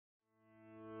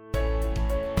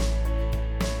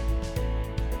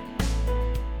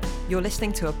You're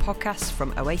listening to a podcast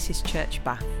from Oasis Church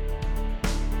Bath.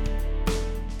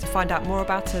 To find out more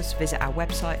about us, visit our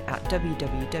website at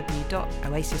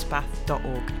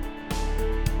www.oasisbath.org.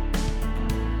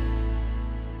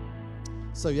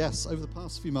 So yes, over the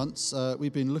past few months,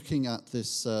 we've been looking at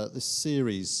this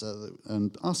series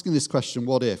and asking this question,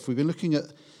 what if? We've been looking at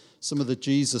some of the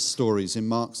Jesus stories in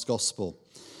Mark's Gospel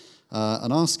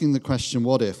and asking the question,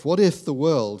 what if? What if the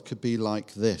world could be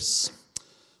like this?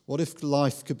 What if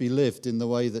life could be lived in the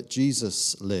way that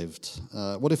Jesus lived?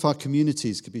 What if our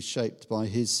communities could be shaped by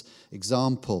his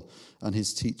example and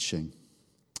his teaching?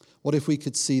 What if we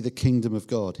could see the kingdom of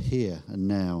God here and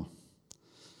now?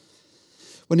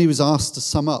 When he was asked to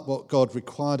sum up what God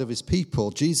required of his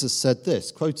people, Jesus said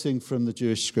this, quoting from the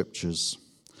Jewish scriptures: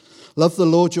 "Love the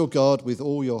Lord your God with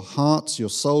all your heart, your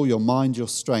soul, your mind, your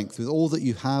strength, with all that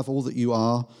you have, all that you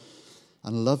are,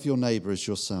 and love your neighbor as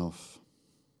yourself."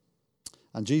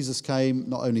 And Jesus came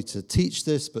not only to teach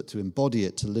this, but to embody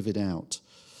it, to live it out.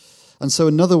 And so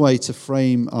another way to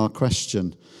frame our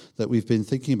question that we've been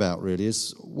thinking about really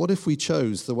is, what if we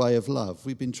chose the way of love?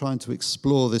 We've been trying to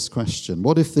explore this question.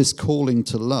 What if this calling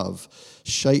to love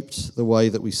shaped the way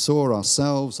that we saw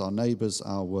ourselves, our neighbours,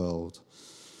 our world?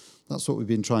 That's what we've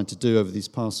been trying to do over these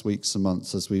past weeks and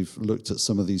months as we've looked at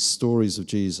some of these stories of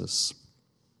Jesus.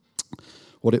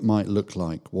 What it might look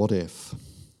like. What if?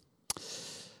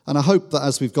 And I hope that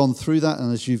as we've gone through that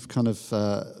and as you've kind of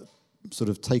sort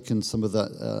of taken some of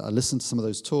that, listened to some of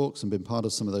those talks and been part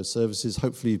of some of those services,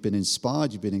 hopefully you've been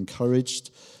inspired, you've been encouraged,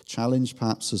 challenged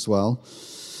perhaps as well.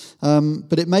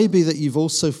 But it may be that you've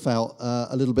also felt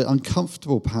a little bit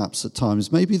uncomfortable perhaps at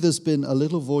times. Maybe there's been a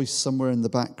little voice somewhere in the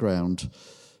background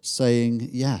saying,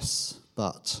 yes,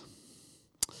 but.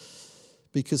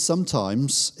 Because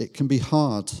sometimes it can be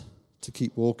hard to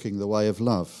keep walking the way of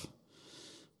love.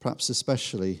 Perhaps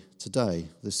especially today,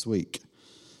 this week,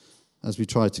 as we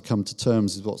try to come to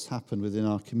terms with what's happened within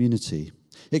our community.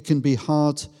 It can be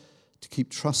hard to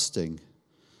keep trusting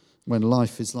when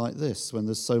life is like this, when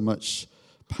there's so much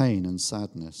pain and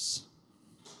sadness.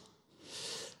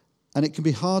 And it can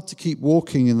be hard to keep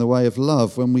walking in the way of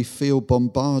love when we feel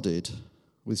bombarded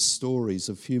with stories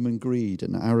of human greed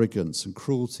and arrogance and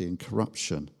cruelty and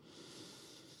corruption.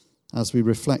 As we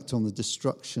reflect on the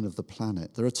destruction of the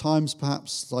planet. There are times,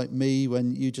 perhaps, like me,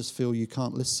 when you just feel you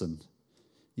can't listen.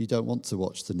 You don't want to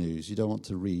watch the news. You don't want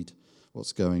to read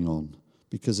what's going on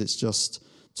because it's just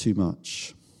too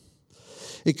much.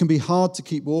 It can be hard to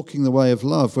keep walking the way of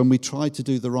love when we try to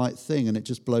do the right thing and it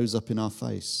just blows up in our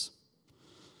face.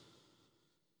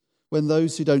 When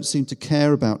those who don't seem to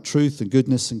care about truth and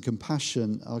goodness and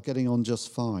compassion are getting on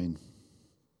just fine.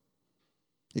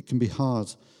 It can be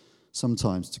hard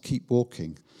sometimes to keep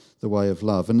walking the way of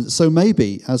love. And so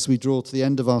maybe as we draw to the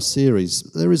end of our series,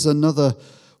 there is another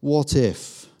what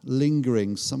if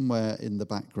lingering somewhere in the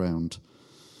background,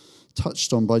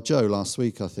 touched on by Jo last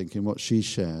week, I think, in what she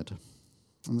shared.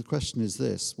 And the question is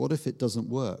this: what if it doesn't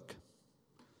work?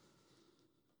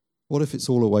 What if it's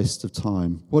all a waste of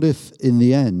time? What if, in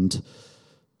the end,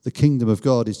 the kingdom of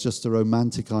God is just a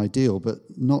romantic ideal,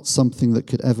 but not something that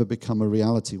could ever become a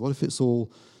reality? What if it's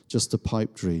all just a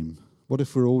pipe dream? What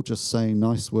if we're all just saying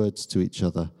nice words to each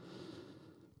other,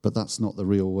 but that's not the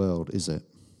real world, is it?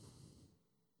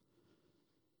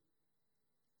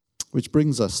 Which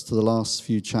brings us to the last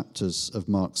few chapters of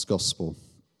Mark's Gospel.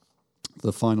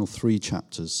 The final 3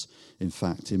 chapters, in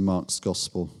fact, in Mark's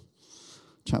Gospel.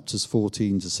 Chapters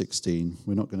 14 to 16.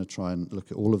 We're not going to try and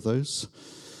look at all of those.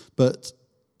 But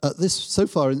so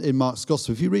far in Mark's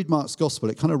Gospel, if you read Mark's Gospel,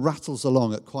 it kind of rattles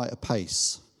along at quite a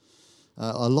pace.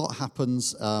 A lot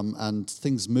happens and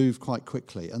things move quite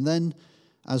quickly. And then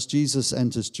as Jesus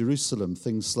enters Jerusalem,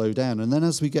 things slow down. And then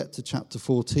as we get to chapter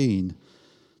 14,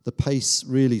 the pace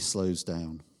really slows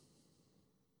down,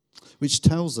 which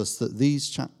tells us that these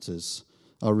chapters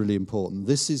are really important.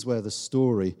 This is where the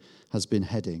story has been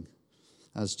heading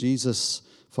as Jesus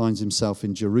finds himself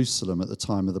in Jerusalem at the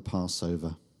time of the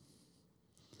Passover.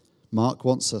 Mark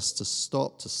wants us to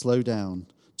stop, to slow down,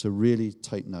 to really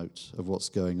take note of what's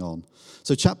going on.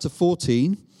 So chapter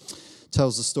 14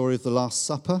 tells the story of the Last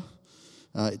Supper.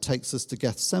 It takes us to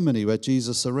Gethsemane, where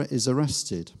Jesus is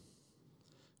arrested.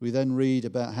 We then read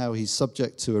about how he's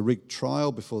subject to a rigged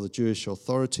trial before the Jewish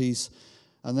authorities,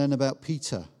 and then about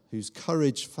Peter, whose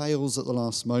courage fails at the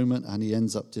last moment and he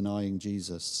ends up denying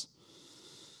Jesus.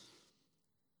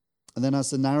 And then as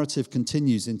the narrative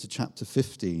continues into chapter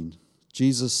 15,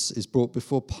 Jesus is brought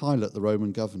before Pilate, the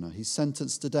Roman governor. He's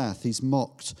sentenced to death. He's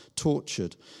mocked,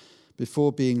 tortured,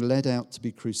 before being led out to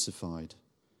be crucified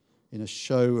in a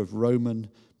show of Roman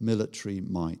military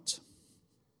might.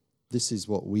 This is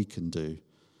what we can do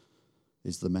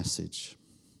is the message.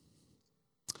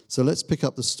 So let's pick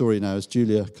up the story now as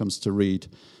Julia comes to read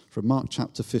from Mark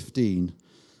chapter 15,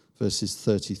 verses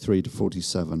 33 to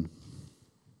 47.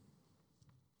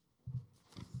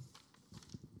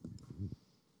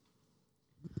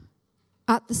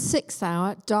 At the 6th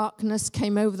hour, darkness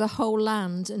came over the whole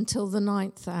land until the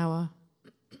 9th hour.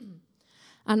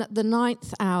 And at the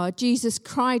 9th hour, Jesus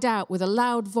cried out with a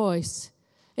loud voice,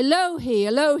 Elohi,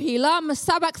 Elohi, lama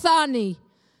sabachthani,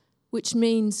 which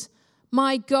means,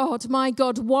 my God,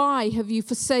 why have you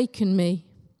forsaken me?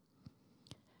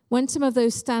 When some of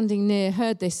those standing near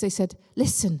heard this, they said,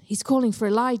 listen, he's calling for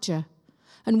Elijah.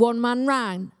 And one man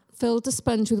ran, filled a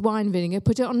sponge with wine vinegar,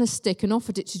 put it on a stick and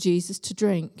offered it to Jesus to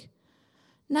drink.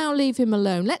 Now leave him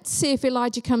alone. Let's see if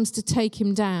Elijah comes to take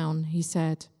him down, he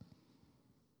said.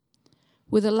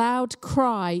 With a loud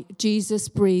cry, Jesus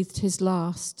breathed his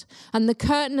last, and the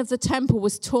curtain of the temple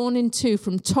was torn in two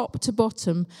from top to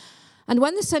bottom. And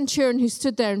when the centurion who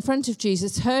stood there in front of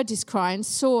Jesus heard his cry and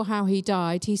saw how he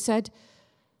died, he said,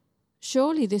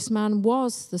 surely this man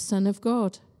was the Son of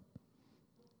God.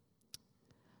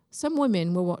 Some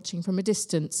women were watching from a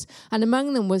distance, and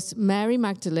among them was Mary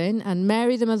Magdalene and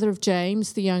Mary, the mother of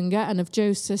James the younger, and of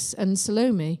Joseph and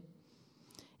Salome.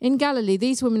 In Galilee,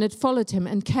 these women had followed him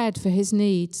and cared for his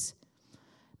needs.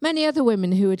 Many other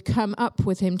women who had come up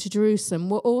with him to Jerusalem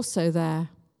were also there.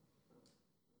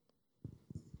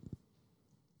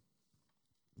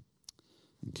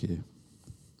 Thank you.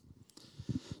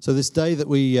 So this day that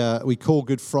we call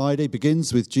Good Friday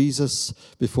begins with Jesus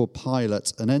before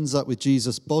Pilate and ends up with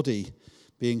Jesus' body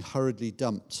being hurriedly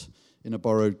dumped in a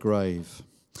borrowed grave.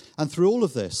 And through all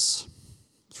of this,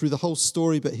 through the whole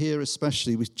story, but here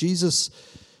especially, with Jesus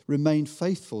remained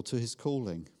faithful to his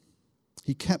calling.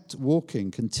 He kept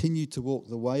walking, continued to walk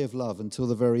the way of love until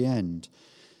the very end.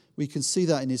 We can see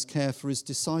that in his care for his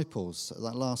disciples, at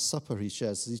that Last Supper he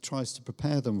shares, as he tries to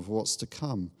prepare them for what's to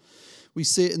come. We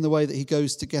see it in the way that he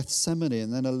goes to Gethsemane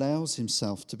and then allows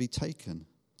himself to be taken,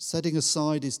 setting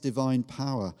aside his divine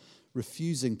power,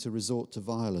 refusing to resort to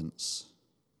violence.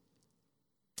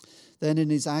 Then in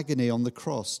his agony on the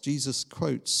cross, Jesus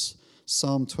quotes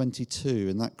Psalm 22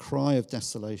 in that cry of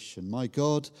desolation, my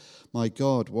God,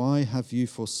 why have you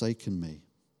forsaken me?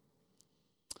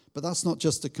 But that's not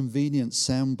just a convenient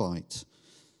soundbite.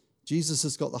 Jesus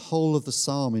has got the whole of the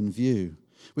psalm in view,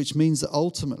 which means that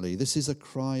ultimately this is a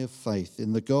cry of faith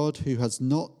in the God who has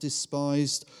not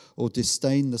despised or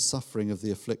disdained the suffering of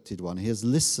the afflicted one. He has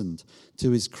listened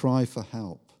to his cry for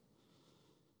help.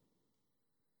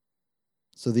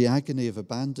 So the agony of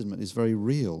abandonment is very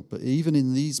real, but even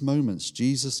in these moments,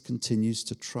 Jesus continues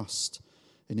to trust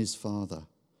in his Father.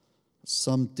 At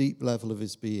some deep level of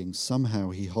his being,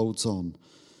 somehow he holds on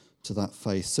to that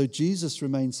faith. So Jesus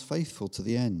remains faithful to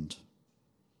the end,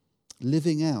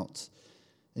 living out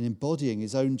and embodying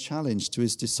his own challenge to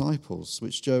his disciples,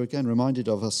 which Joe again reminded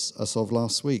us of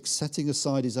last week, setting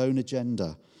aside his own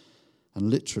agenda and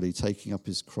literally taking up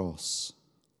his cross.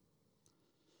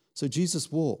 So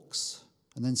Jesus walks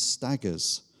and then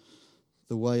staggers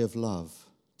the way of love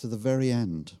to the very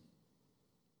end.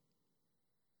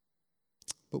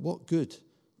 But what good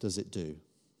does it do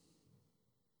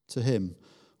to him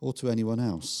or to anyone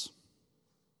else?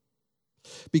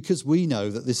 Because we know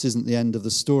that this isn't the end of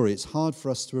the story, it's hard for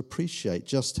us to appreciate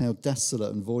just how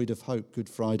desolate and void of hope Good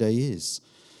Friday is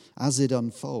as it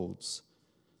unfolds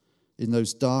in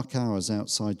those dark hours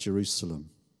outside Jerusalem.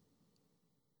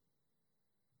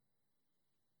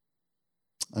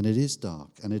 And it is dark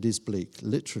and it is bleak,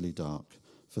 literally dark,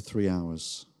 for 3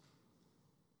 hours.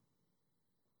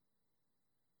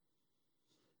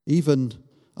 Even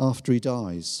after he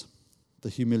dies, the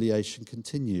humiliation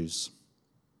continues.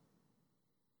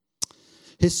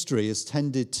 History has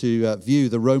tended to view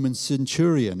the Roman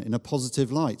centurion in a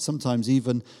positive light, sometimes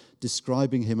even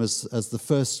describing him as the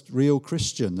first real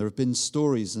Christian. There have been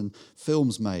stories and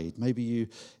films made. Maybe you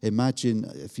imagine,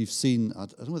 if you've seen, I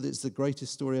don't know whether it's the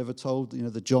greatest story ever told,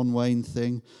 the John Wayne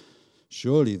thing.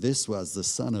 Surely this was the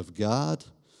Son of God.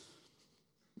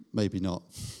 Maybe not.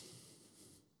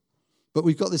 But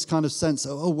we've got this kind of sense,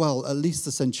 oh, well, at least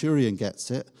the centurion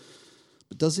gets it.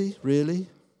 But does he really?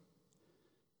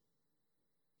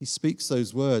 He speaks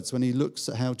those words when he looks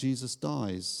at how Jesus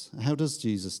dies. How does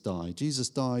Jesus die? Jesus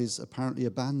dies apparently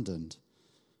abandoned,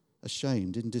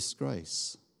 ashamed, in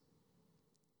disgrace.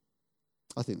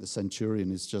 I think the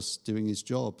centurion is just doing his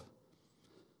job.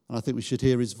 And I think we should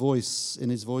hear his voice, in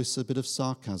his voice, a bit of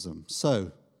sarcasm.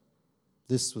 So,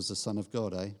 this was the Son of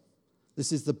God, eh?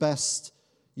 This is the best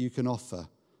you can offer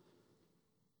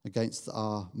against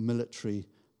our military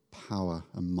power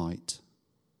and might.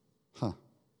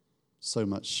 So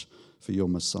much for your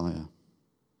Messiah.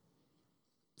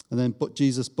 And then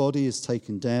Jesus' body is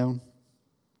taken down.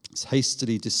 It's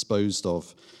hastily disposed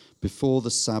of before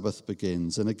the Sabbath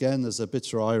begins. And again, there's a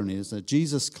bitter irony, isn't there?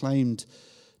 Jesus claimed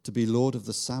to be Lord of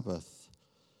the Sabbath,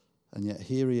 and yet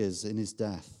here he is in his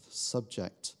death,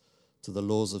 subject to the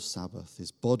laws of Sabbath,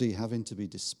 his body having to be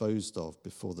disposed of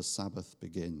before the Sabbath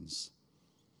begins.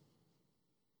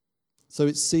 So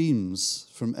it seems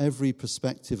from every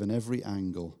perspective and every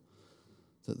angle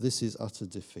that this is utter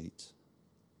defeat.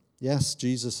 Yes,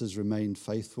 Jesus has remained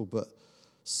faithful, but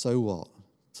so what?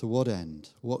 To what end?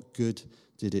 What good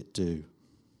did it do?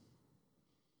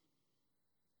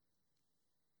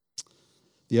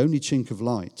 The only chink of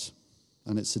light,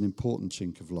 and it's an important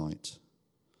chink of light,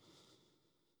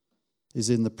 is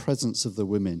in the presence of the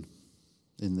women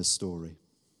in this story.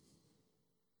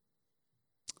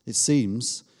 It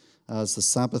seems, as the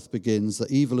Sabbath begins, that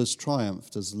evil has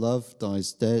triumphed as love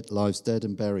lies dead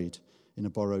and buried in a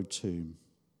borrowed tomb.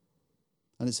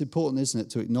 And it's important, isn't it,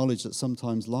 to acknowledge that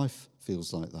sometimes life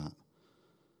feels like that,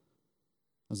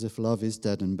 as if love is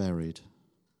dead and buried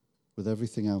with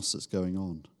everything else that's going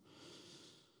on.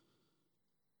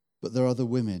 But there are the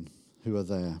women who are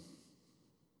there.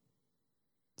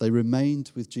 They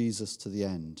remained with Jesus to the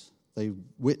end. They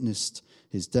witnessed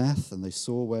his death and they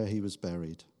saw where he was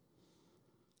buried.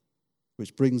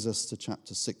 Which brings us to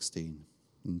chapter 16.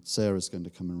 And Sarah's going to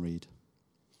come and read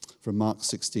from Mark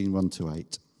 16,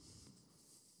 1-8.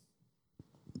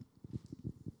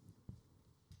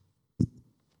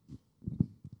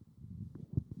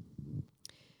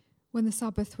 When the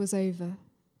Sabbath was over,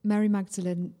 Mary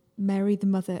Magdalene, Mary the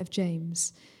mother of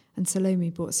James, and Salome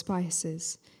bought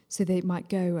spices so they might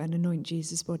go and anoint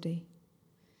Jesus' body.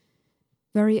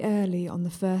 Very early on the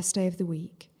first day of the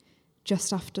week,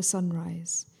 just after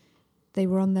sunrise, they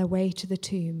were on their way to the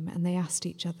tomb, and they asked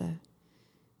each other,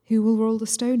 "Who will roll the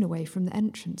stone away from the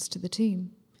entrance to the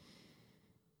tomb?"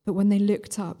 But when they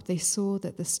looked up, they saw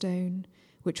that the stone,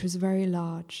 which was very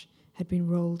large, had been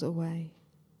rolled away.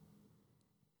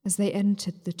 As they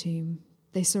entered the tomb,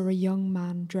 they saw a young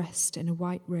man dressed in a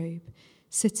white robe,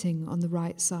 sitting on the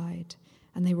right side,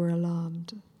 and they were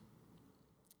alarmed.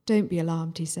 "Don't be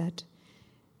alarmed," he said.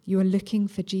 "You are looking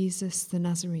for Jesus the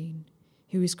Nazarene,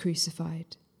 who was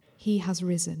crucified. He has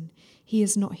risen. He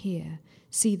is not here.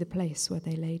 See the place where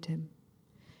they laid him.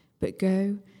 But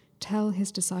go, tell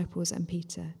his disciples and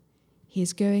Peter, he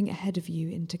is going ahead of you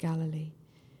into Galilee.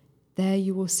 There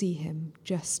you will see him,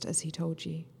 just as he told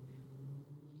you."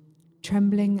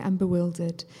 Trembling and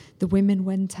bewildered, the women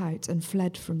went out and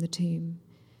fled from the tomb.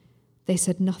 They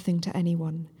said nothing to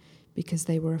anyone because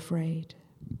they were afraid.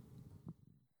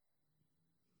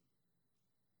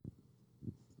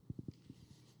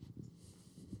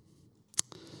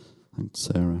 Thanks,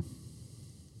 Sarah.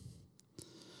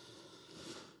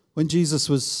 When Jesus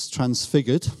was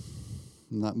transfigured,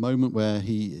 in that moment where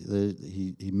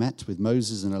he met with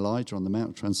Moses and Elijah on the Mount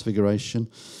of Transfiguration,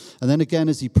 and then again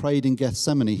as he prayed in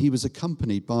Gethsemane, he was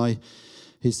accompanied by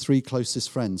his three closest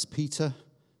friends, Peter,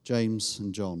 James,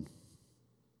 and John.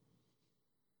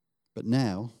 But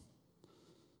now,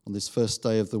 on this first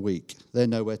day of the week, they're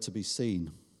nowhere to be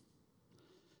seen.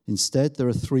 Instead, there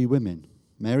are three women,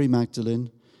 Mary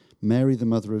Magdalene, Mary the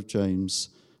mother of James,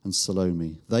 and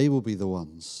Salome. They will be the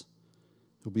ones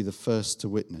who will be the first to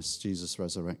witness Jesus'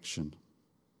 resurrection.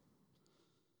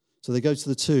 So they go to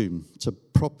the tomb to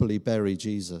properly bury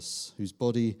Jesus, whose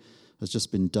body has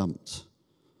just been dumped.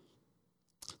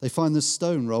 They find the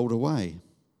stone rolled away.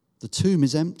 The tomb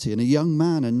is empty, and a young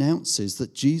man announces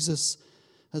that Jesus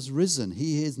has risen.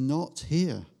 He is not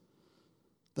here.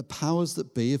 The powers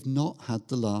that be have not had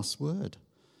the last word.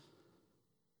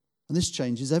 And this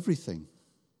changes everything.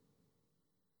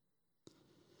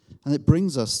 And it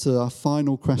brings us to our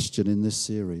final question in this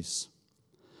series.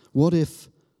 What if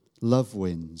love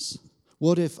wins?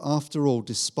 What if, after all,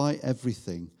 despite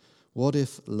everything, what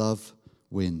if love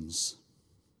wins?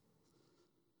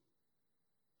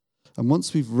 And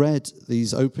once we've read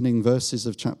these opening verses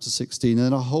of chapter 16,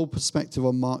 then our whole perspective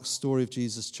on Mark's story of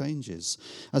Jesus changes.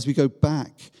 As we go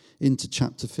back into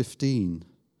chapter 15,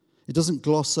 it doesn't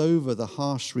gloss over the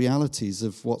harsh realities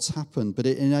of what's happened, but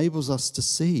it enables us to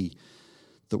see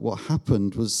that what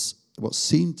happened was, what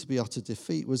seemed to be utter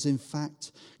defeat, was in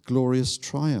fact glorious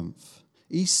triumph.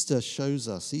 Easter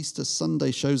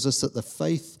Sunday shows us that the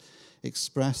faith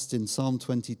expressed in Psalm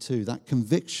 22, that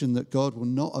conviction that God will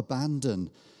not abandon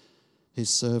his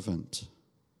servant,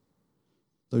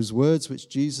 those words which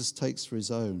Jesus takes for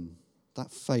his own,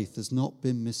 that faith has not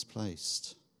been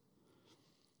misplaced.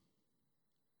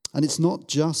 And it's not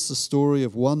just the story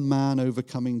of one man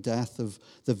overcoming death, of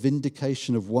the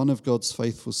vindication of one of God's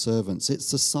faithful servants.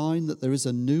 It's a sign that there is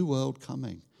a new world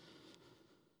coming.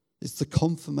 It's the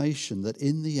confirmation that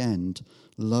in the end,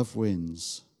 love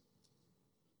wins.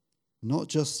 Not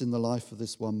just in the life of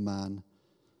this one man,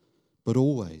 but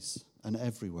always and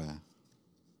everywhere.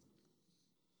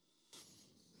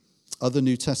 Other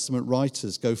New Testament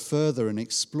writers go further in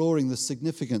exploring the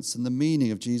significance and the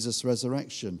meaning of Jesus'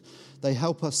 resurrection. They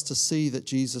help us to see that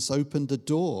Jesus opened a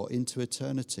door into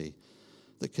eternity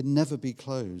that can never be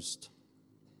closed.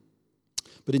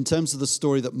 But in terms of the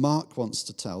story that Mark wants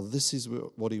to tell, this is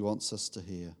what he wants us to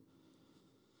hear.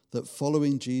 That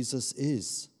following Jesus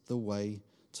is the way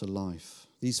to life.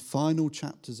 These final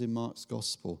chapters in Mark's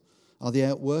gospel are the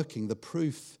outworking, the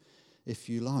proof, if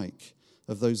you like,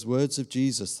 of those words of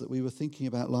Jesus that we were thinking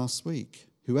about last week.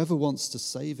 Whoever wants to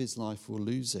save his life will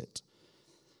lose it.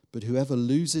 But whoever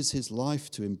loses his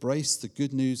life to embrace the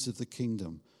good news of the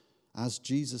kingdom, as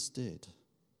Jesus did,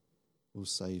 will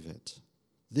save it.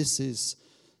 This is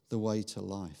the way to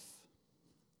life.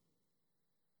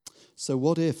 So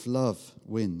what if love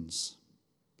wins?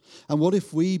 And what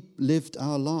if we lived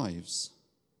our lives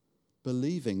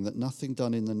believing that nothing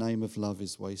done in the name of love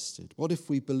is wasted? What if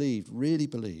we believed, really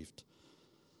believed,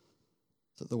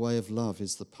 that the way of love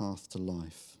is the path to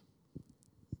life?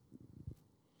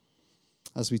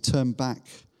 As we turn back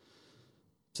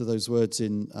to those words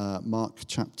in Mark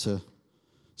chapter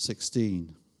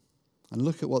 16 and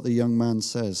look at what the young man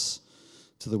says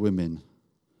to the women,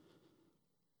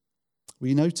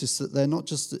 we notice that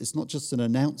it's not just an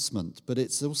announcement, but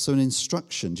it's also an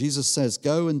instruction. Jesus says,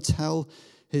 go and tell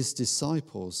his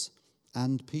disciples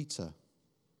and Peter.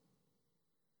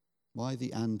 Why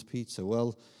the and Peter?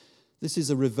 Well, this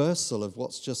is a reversal of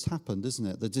what's just happened, isn't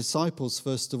it? The disciples,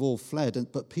 first of all, fled,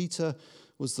 but Peter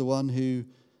was the one who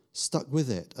stuck with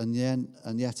it. And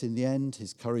yet in the end,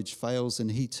 his courage fails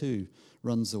and he too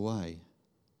runs away.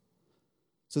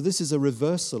 So this is a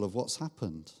reversal of what's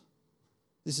happened.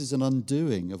 This is an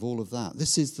undoing of all of that.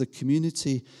 This is the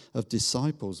community of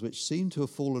disciples, which seemed to have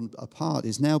fallen apart,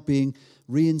 is now being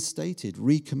reinstated,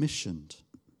 recommissioned.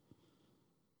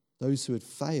 Those who had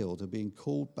failed are being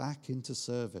called back into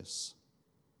service.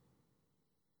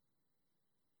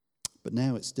 But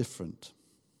now it's different.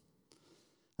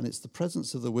 And it's the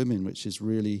presence of the women which is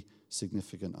really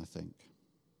significant, I think.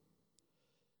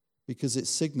 Because it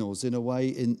signals, in a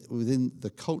way, within the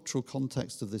cultural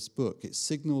context of this book, it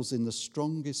signals in the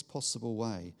strongest possible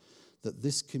way that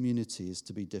this community is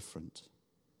to be different.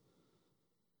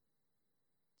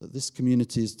 That this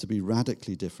community is to be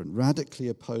radically different, radically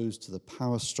opposed to the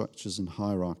power structures and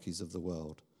hierarchies of the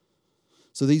world.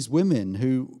 So these women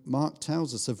who, Mark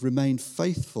tells us, have remained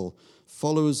faithful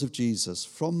followers of Jesus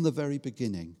from the very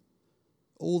beginning,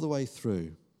 all the way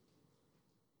through,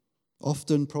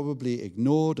 often probably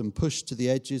ignored and pushed to the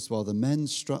edges while the men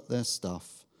strut their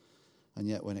stuff. And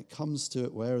yet when it comes to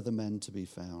it, where are the men to be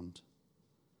found?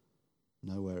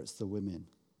 Nowhere, it's the women.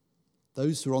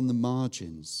 Those who are on the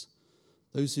margins,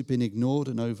 those who've been ignored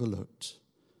and overlooked,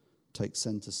 take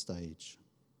center stage.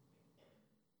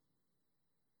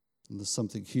 And there's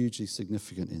something hugely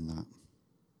significant in that.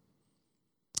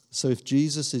 So if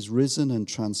Jesus is risen and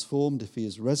transformed, if he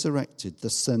is resurrected,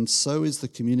 then so is the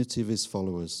community of his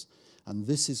followers. And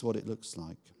this is what it looks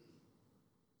like.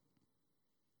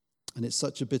 And it's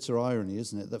such a bitter irony,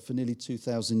 isn't it, that for nearly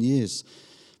 2,000 years,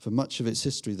 for much of its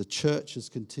history, the church has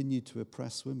continued to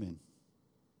oppress women.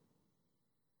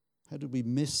 How did we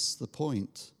miss the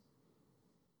point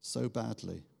so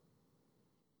badly?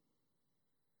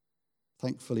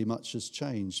 Thankfully, much has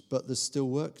changed, but there's still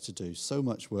work to do, so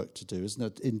much work to do, isn't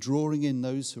it, in drawing in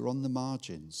those who are on the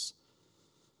margins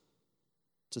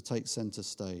to take center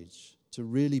stage, to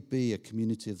really be a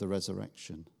community of the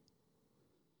resurrection,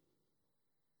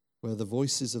 where the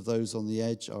voices of those on the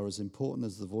edge are as important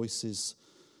as the voices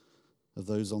of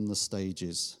those on the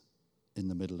stages in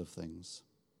the middle of things.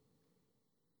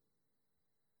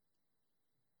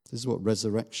 This is what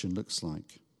resurrection looks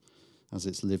like as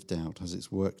it's lived out, as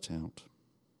it's worked out.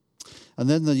 And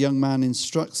then the young man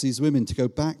instructs these women to go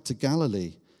back to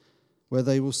Galilee, where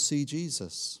they will see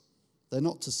Jesus. They're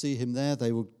not to see him there,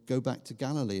 they will go back to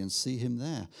Galilee and see him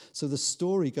there. So the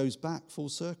story goes back full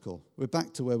circle. We're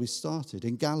back to where we started,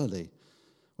 in Galilee,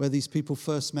 where these people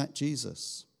first met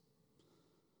Jesus.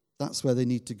 That's where they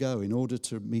need to go in order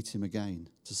to meet him again,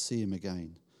 to see him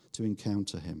again, to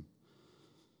encounter him.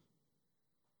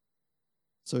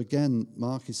 So again,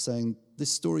 Mark is saying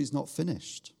this story is not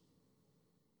finished.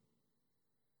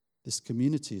 This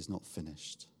community is not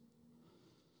finished.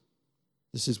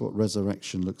 This is what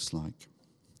resurrection looks like.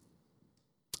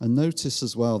 And notice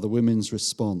as well the women's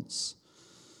response.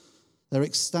 They're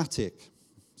ecstatic.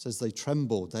 It says they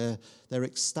trembled. They're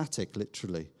ecstatic,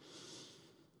 literally.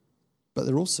 But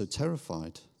they're also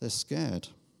terrified. They're scared.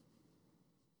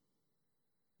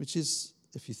 Which is,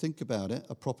 if you think about it,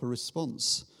 a proper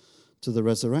response to the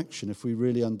resurrection, if we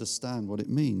really understand what it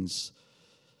means.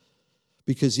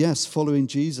 Because yes, following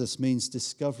Jesus means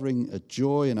discovering a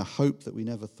joy and a hope that we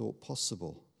never thought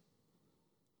possible.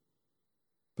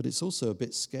 But it's also a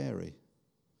bit scary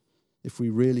if we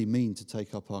really mean to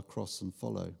take up our cross and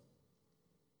follow.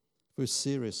 If we're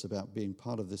serious about being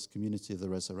part of this community of the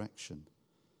resurrection,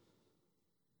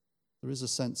 there is a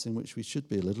sense in which we should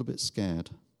be a little bit scared.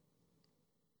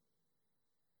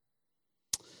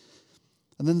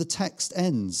 And then the text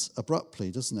ends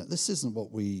abruptly, doesn't it? This isn't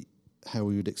how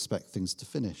we would expect things to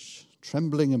finish.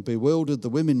 Trembling and bewildered, the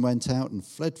women went out and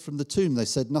fled from the tomb. They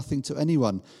said nothing to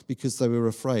anyone because they were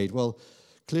afraid. Well,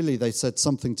 clearly they said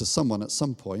something to someone at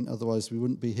some point, otherwise we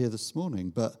wouldn't be here this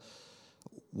morning. But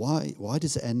why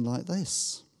does it end like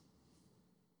this?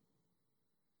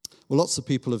 Well, lots of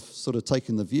people have sort of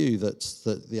taken the view that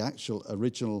the actual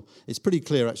original, it's pretty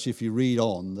clear actually if you read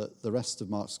on that the rest of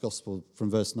Mark's Gospel from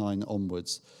verse 9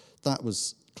 onwards, that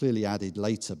was clearly added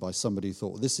later by somebody who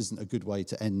thought, this isn't a good way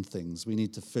to end things. We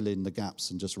need to fill in the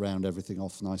gaps and just round everything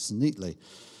off nice and neatly.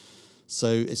 So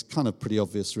it's kind of pretty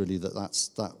obvious really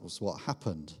that was what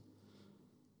happened.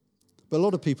 But a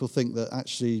lot of people think that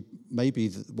actually maybe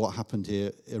what happened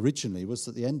here originally was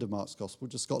that the end of Mark's Gospel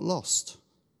just got lost.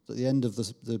 At the end of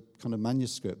the kind of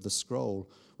manuscript, the scroll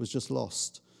was just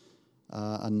lost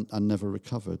and never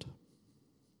recovered.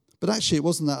 But actually it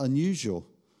wasn't that unusual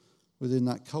within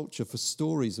that culture for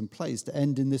stories and plays to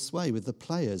end in this way, with the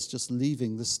players just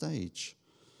leaving the stage.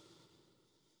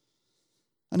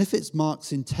 And if it's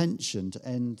Mark's intention to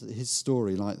end his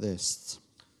story like this,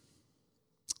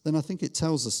 then I think it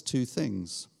tells us two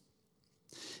things.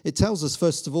 It tells us,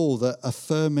 first of all, that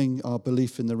affirming our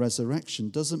belief in the resurrection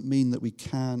doesn't mean that we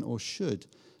can or should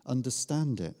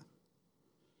understand it.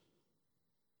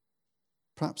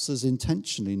 Perhaps there's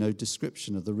intentionally no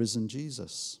description of the risen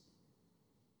Jesus,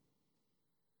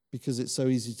 because it's so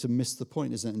easy to miss the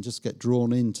point, isn't it, and just get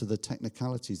drawn into the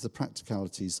technicalities, the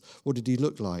practicalities. What did he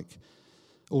look like?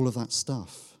 All of that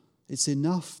stuff. It's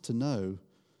enough to know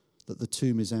that the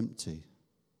tomb is empty,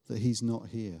 that he's not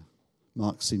here,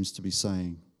 Mark seems to be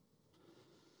saying.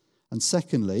 And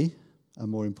secondly, and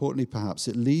more importantly perhaps,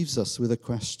 it leaves us with a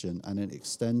question and it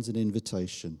extends an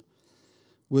invitation.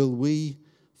 Will we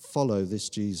follow this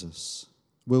Jesus?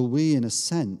 Will we, in a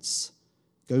sense,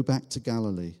 go back to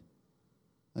Galilee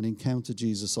and encounter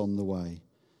Jesus on the way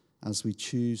as we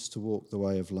choose to walk the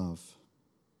way of love?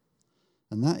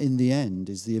 And that, in the end,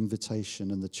 is the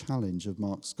invitation and the challenge of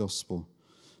Mark's Gospel,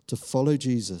 to follow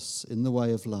Jesus in the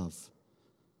way of love,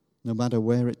 no matter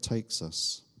where it takes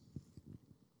us.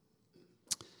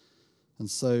 And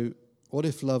so, what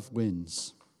if love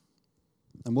wins?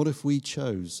 And what if we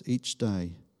chose each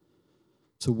day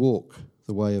to walk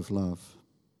the way of love?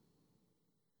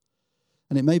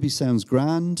 And it maybe sounds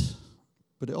grand,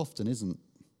 but it often isn't.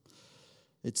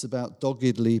 It's about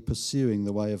doggedly pursuing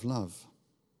the way of love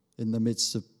in the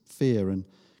midst of fear and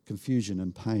confusion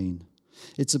and pain.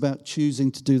 It's about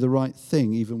choosing to do the right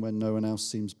thing even when no one else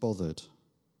seems bothered.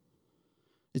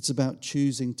 It's about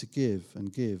choosing to give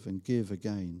and give and give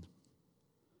again.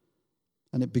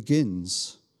 And it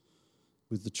begins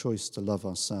with the choice to love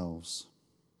ourselves,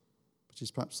 which is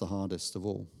perhaps the hardest of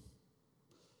all.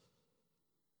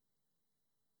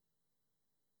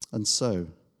 And so,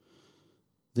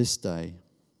 this day,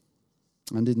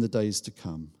 and in the days to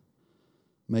come,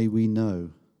 may we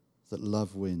know that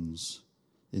love wins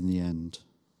in the end.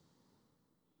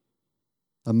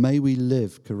 And may we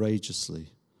live courageously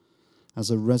as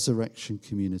a resurrection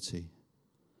community,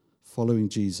 following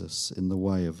Jesus in the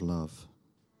way of love.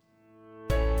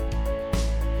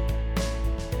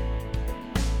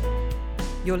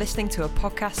 You're listening to a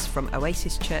podcast from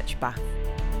Oasis Church Bath.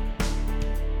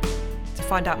 To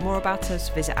find out more about us,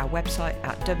 visit our website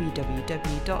at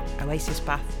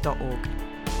www.oasisbath.org.